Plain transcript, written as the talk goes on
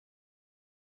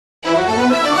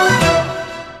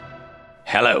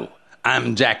Hello,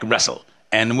 I'm Jack Russell,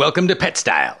 and welcome to Pet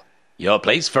Style, your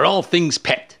place for all things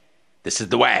pet. This is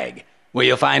the WAG, where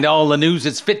you'll find all the news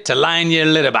that's fit to line your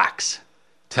litter box.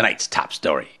 Tonight's top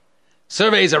story.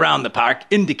 Surveys around the park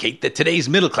indicate that today's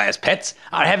middle-class pets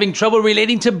are having trouble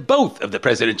relating to both of the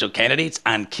presidential candidates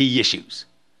on key issues.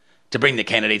 To bring the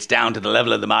candidates down to the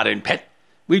level of the modern pet,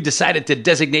 we've decided to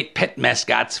designate pet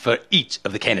mascots for each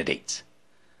of the candidates.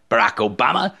 Barack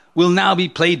Obama will now be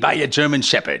played by a German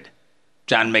Shepherd.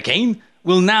 John McCain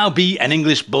will now be an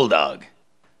English Bulldog.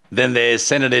 Then there's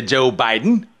Senator Joe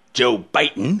Biden. Joe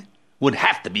Biden would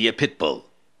have to be a pit bull.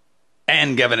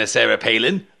 And Governor Sarah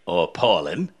Palin, or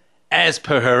Paulin, as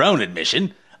per her own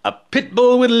admission, a pit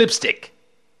bull with lipstick.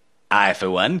 I, for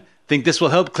one, think this will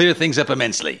help clear things up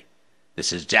immensely.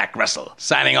 This is Jack Russell,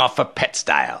 signing off for Pet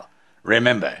Style.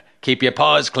 Remember, keep your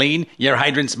paws clean, your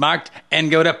hydrants marked, and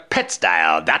go to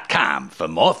PetStyle.com for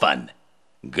more fun.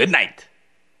 Good night.